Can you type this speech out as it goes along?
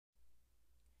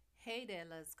Hey there,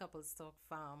 Let's Couples Talk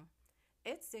fam.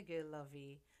 It's your girl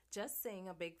Lovey. Just saying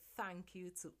a big thank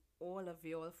you to all of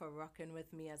you all for rocking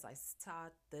with me as I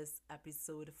start this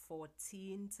episode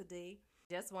 14 today.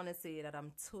 Just want to say that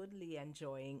I'm totally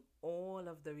enjoying all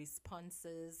of the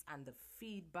responses and the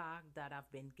feedback that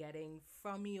I've been getting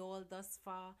from you all thus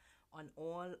far on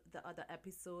all the other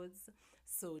episodes.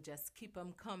 So just keep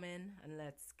them coming and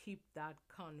let's keep that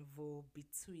convo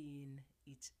between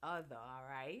each other, all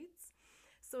right?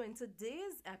 So, in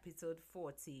today's episode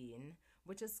 14,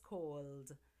 which is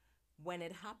called When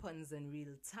It Happens in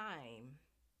Real Time,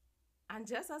 and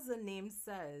just as the name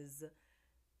says,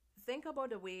 think about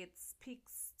the way it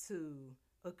speaks to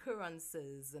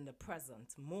occurrences in the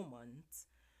present moment,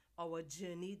 our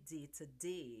journey day to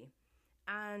day,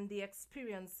 and the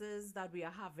experiences that we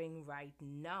are having right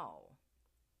now.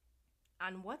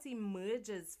 And what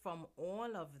emerges from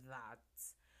all of that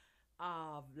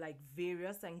of like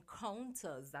various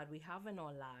encounters that we have in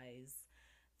our lives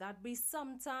that we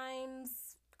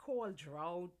sometimes call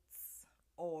droughts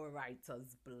or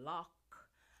writer's block,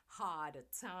 hard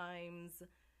times.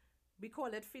 We call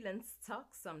it feeling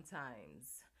stuck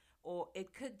sometimes. Or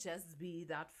it could just be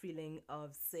that feeling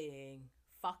of saying,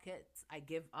 fuck it, I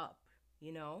give up,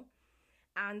 you know?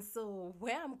 And so,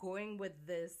 where I'm going with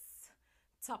this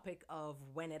topic of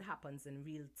when it happens in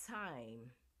real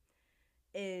time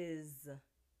is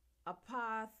a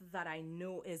path that I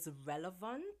know is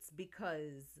relevant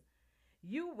because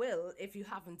you will, if you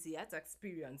haven't yet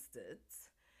experienced it.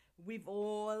 We've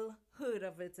all heard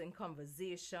of it in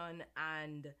conversation,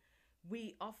 and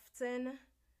we often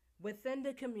within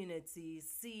the community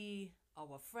see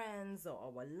our friends or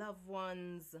our loved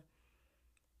ones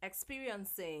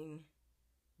experiencing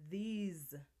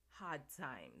these hard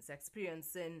times,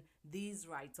 experiencing these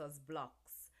writer's blocks,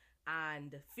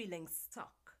 and feeling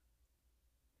stuck.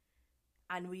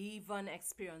 And we even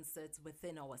experience it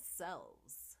within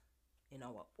ourselves, in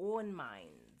our own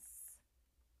minds.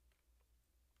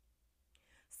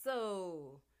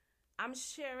 So, I'm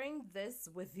sharing this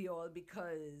with you all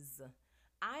because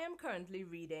I am currently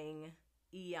reading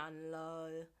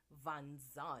Iyanla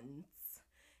Vanzant's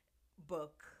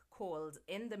book called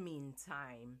In the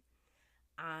Meantime.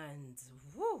 And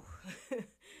whew,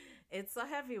 it's a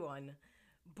heavy one.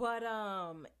 But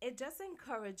it just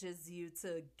encourages you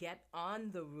to get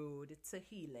on the road to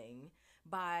healing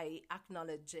by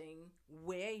acknowledging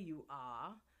where you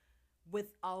are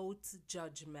without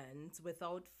judgment,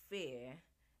 without fear,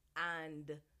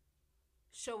 and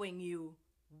showing you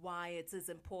why it is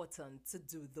important to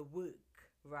do the work,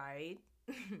 right?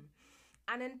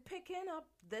 And in picking up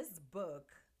this book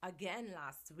again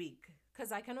last week,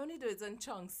 because I can only do it in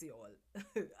chunks, y'all.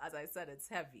 As I said, it's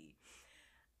heavy.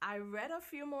 I read a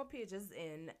few more pages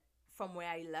in from where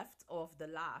I left off the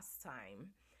last time,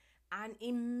 and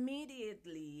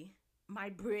immediately my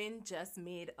brain just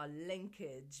made a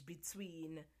linkage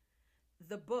between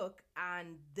the book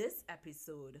and this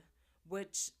episode,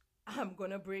 which I'm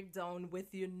gonna break down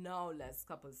with you now. Let's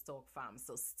Couples Talk fam.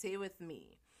 So stay with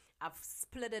me. I've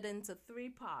split it into three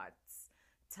parts: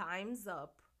 Time's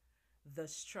Up, The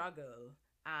Struggle,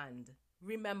 and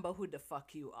Remember Who the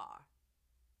Fuck You Are.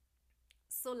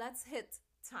 So let's hit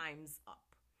Time's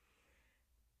Up.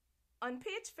 On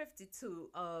page 52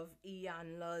 of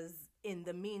Iyanla's In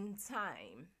the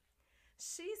Meantime,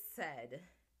 she said,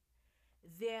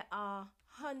 there are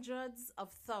hundreds of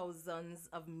thousands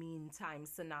of meantime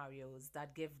scenarios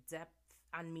that give depth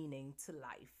and meaning to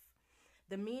life.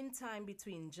 The meantime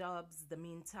between jobs, the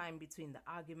meantime between the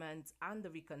argument and the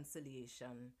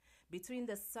reconciliation, between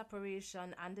the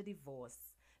separation and the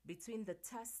divorce, between the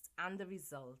test and the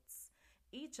results.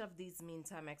 Each of these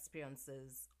meantime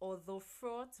experiences, although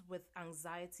fraught with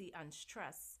anxiety and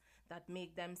stress that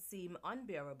make them seem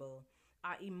unbearable,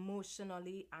 are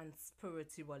emotionally and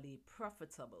spiritually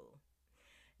profitable.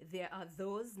 There are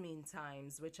those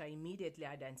meantimes which are immediately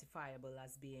identifiable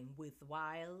as being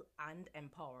worthwhile and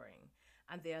empowering,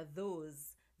 and there are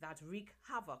those that wreak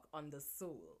havoc on the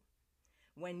soul.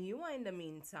 When you are in the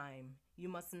meantime, you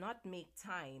must not make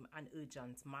time an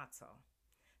urgent matter.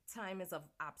 Time is of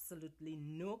absolutely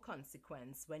no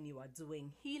consequence when you are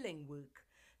doing healing work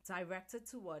directed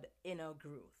toward inner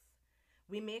growth.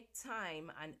 We make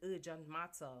time an urgent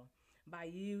matter by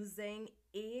using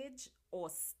age or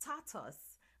status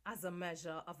as a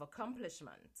measure of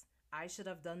accomplishment. I should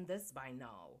have done this by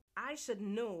now. I should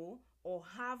know or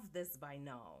have this by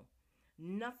now.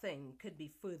 Nothing could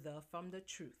be further from the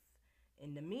truth.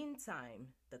 In the meantime,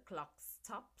 the clock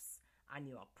stops and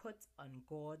you are put on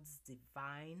God's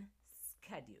divine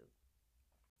schedule.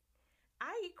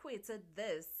 I equated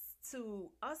this to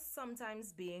us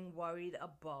sometimes being worried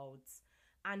about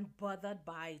and bothered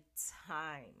by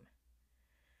time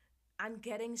and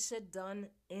getting shit done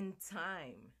in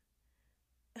time.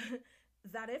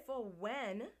 That if or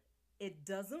when it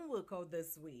doesn't work out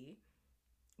this way,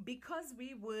 because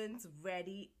we weren't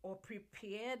ready or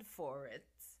prepared for it,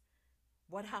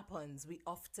 what happens? We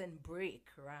often break,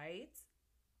 right?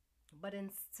 But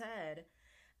instead,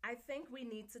 I think we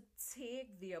need to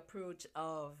take the approach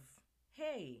of,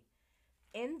 hey,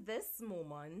 in this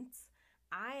moment,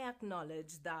 I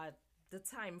acknowledge that the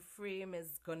time frame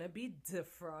is gonna be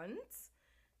different,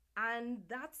 and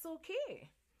that's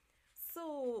okay.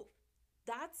 So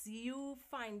that's you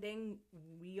finding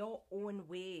your own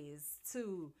ways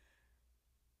to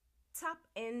tap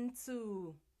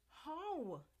into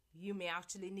how you may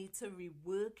actually need to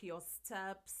rework your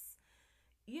steps,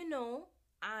 you know,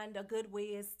 and a good way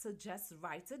is to just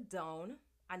write it down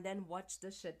and then watch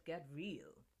the shit get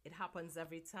real. It happens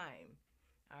every time.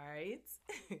 All right.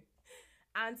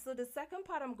 And so the second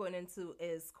part I'm going into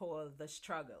is called The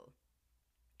Struggle.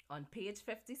 On page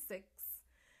 56,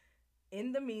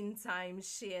 in the meantime,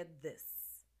 shared this.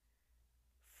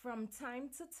 From time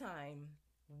to time,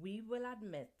 we will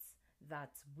admit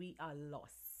that we are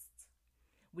lost.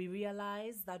 We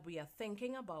realize that we are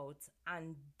thinking about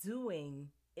and doing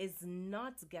is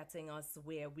not getting us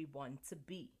where we want to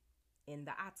be in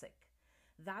the attic.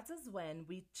 That is when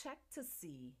we check to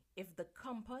see if the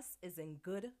compass is in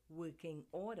good working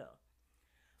order.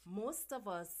 Most of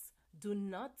us do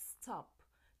not stop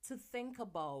to think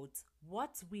about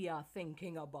what we are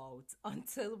thinking about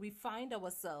until we find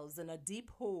ourselves in a deep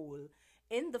hole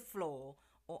in the floor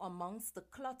or amongst the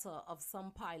clutter of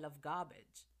some pile of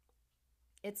garbage.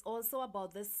 It's also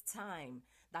about this time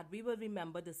that we will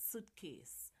remember the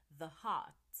suitcase, the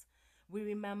heart. We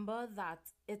remember that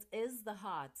it is the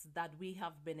heart that we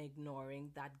have been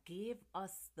ignoring that gave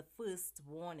us the first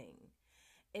warning.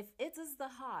 If it is the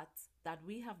heart that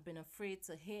we have been afraid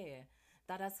to hear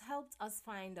that has helped us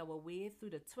find our way through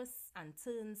the twists and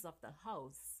turns of the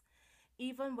house,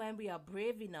 even when we are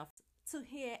brave enough to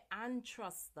hear and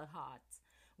trust the heart,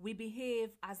 we behave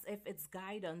as if its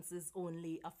guidance is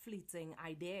only a fleeting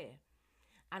idea,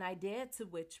 an idea to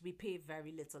which we pay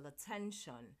very little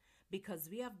attention because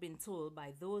we have been told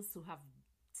by those who have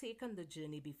taken the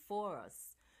journey before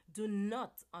us, do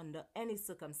not under any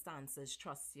circumstances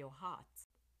trust your heart.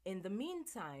 In the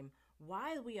meantime,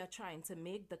 while we are trying to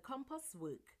make the compass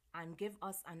work and give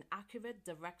us an accurate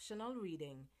directional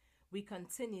reading, we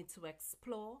continue to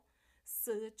explore,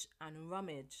 search, and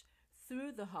rummage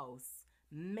through the house,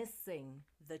 missing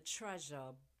the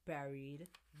treasure buried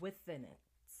within it.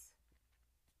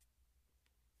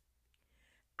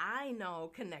 I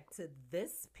now connected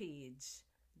this page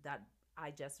that I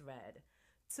just read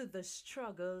to the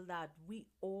struggle that we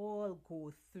all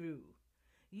go through.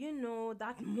 You know,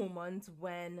 that moment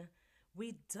when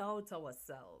we doubt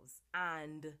ourselves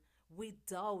and we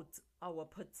doubt our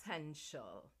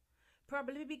potential.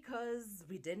 Probably because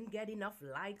we didn't get enough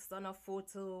likes on a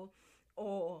photo,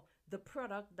 or the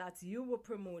product that you were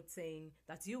promoting,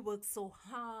 that you worked so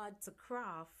hard to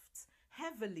craft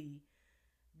heavily,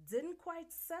 didn't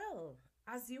quite sell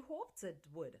as you hoped it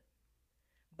would.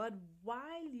 But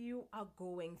while you are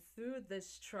going through this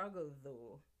struggle,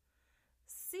 though,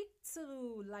 seek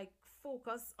to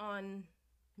focus on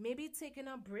maybe taking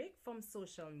a break from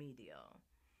social media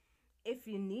if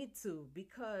you need to,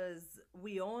 because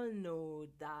we all know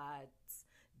that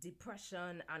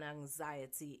depression and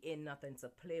anxiety ain't nothing to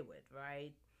play with,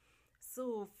 right?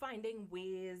 So finding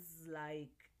ways like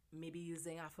maybe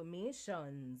using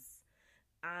affirmations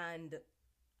and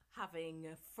having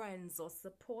friends or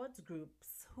support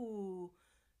groups who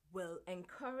will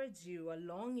encourage you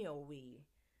along your way,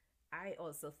 I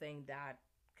also think that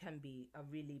can be a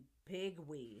really big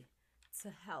way to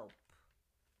help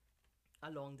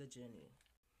along the journey.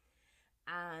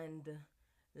 And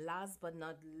last but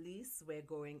not least, we're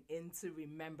going into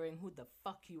remembering who the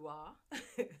fuck you are.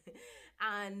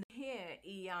 And here,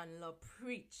 Iyanla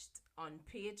preached on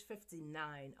page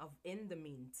 59 of In the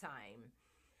Meantime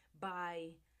by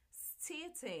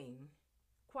stating,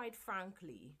 quite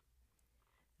frankly,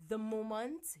 the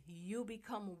moment you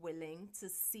become willing to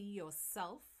see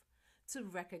yourself, to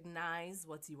recognize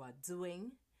what you are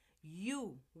doing,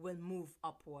 you will move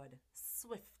upward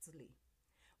swiftly.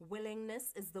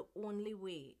 Willingness is the only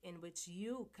way in which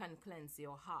you can cleanse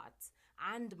your heart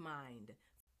and mind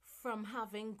from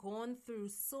having gone through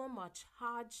so much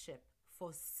hardship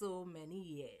for so many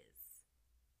years.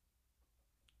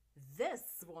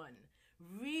 This one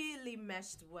really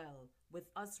meshed well with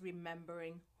us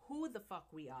remembering who the fuck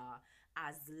we are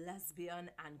as lesbian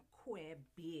and queer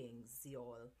beings,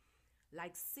 y'all.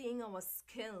 like seeing our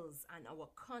skills and our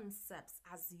concepts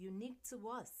as unique to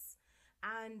us.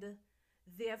 And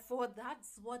therefore,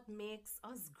 that's what makes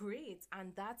us great,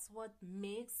 and that's what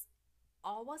makes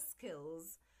our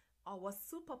skills our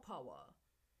superpower,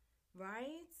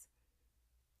 right?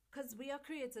 Because we are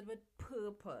created with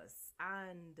purpose,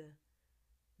 and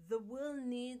the world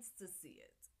needs to see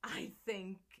it. I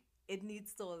think it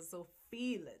needs to also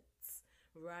feel it,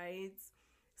 right?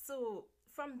 So,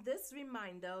 from this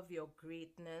reminder of your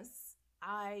greatness,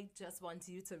 I just want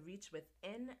you to reach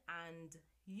within, and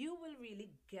you will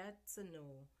really get to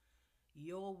know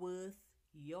your worth,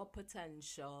 your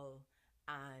potential,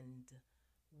 and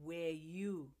where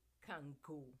you can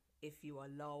go if you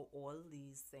allow all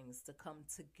these things to come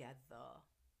together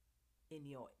in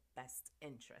your best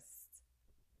interest.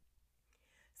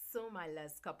 So, my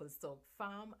Les Couples Talk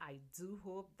fam, I do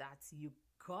hope that you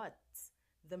got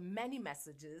the many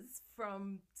messages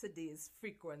from today's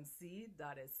frequency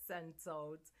that is sent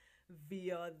out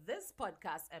via this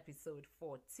podcast episode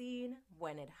 14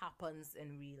 when it happens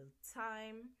in real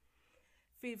time.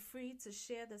 Feel free to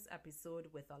share this episode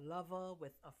with a lover,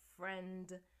 with a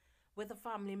friend, with a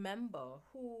family member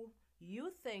who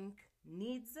you think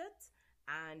needs it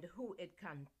and who it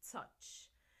can touch.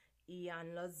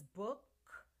 Iyanla's book,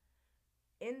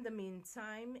 in the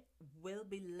meantime, will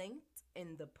be linked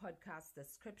in the podcast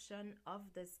description of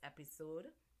this episode.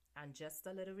 And just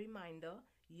a little reminder,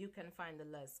 you can find the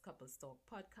Les Couples Talk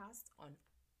podcast on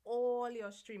all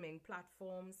your streaming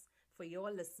platforms for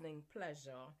your listening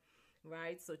pleasure,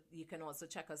 right? So you can also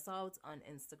check us out on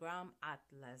Instagram at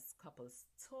Les Couples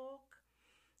Talk.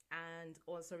 And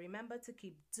also remember to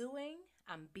keep doing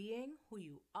and being who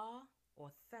you are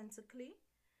authentically.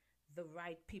 The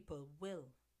right people will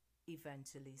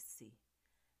eventually see.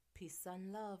 Peace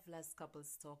and love, Les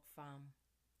Couples Talk fam.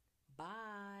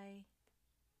 Bye.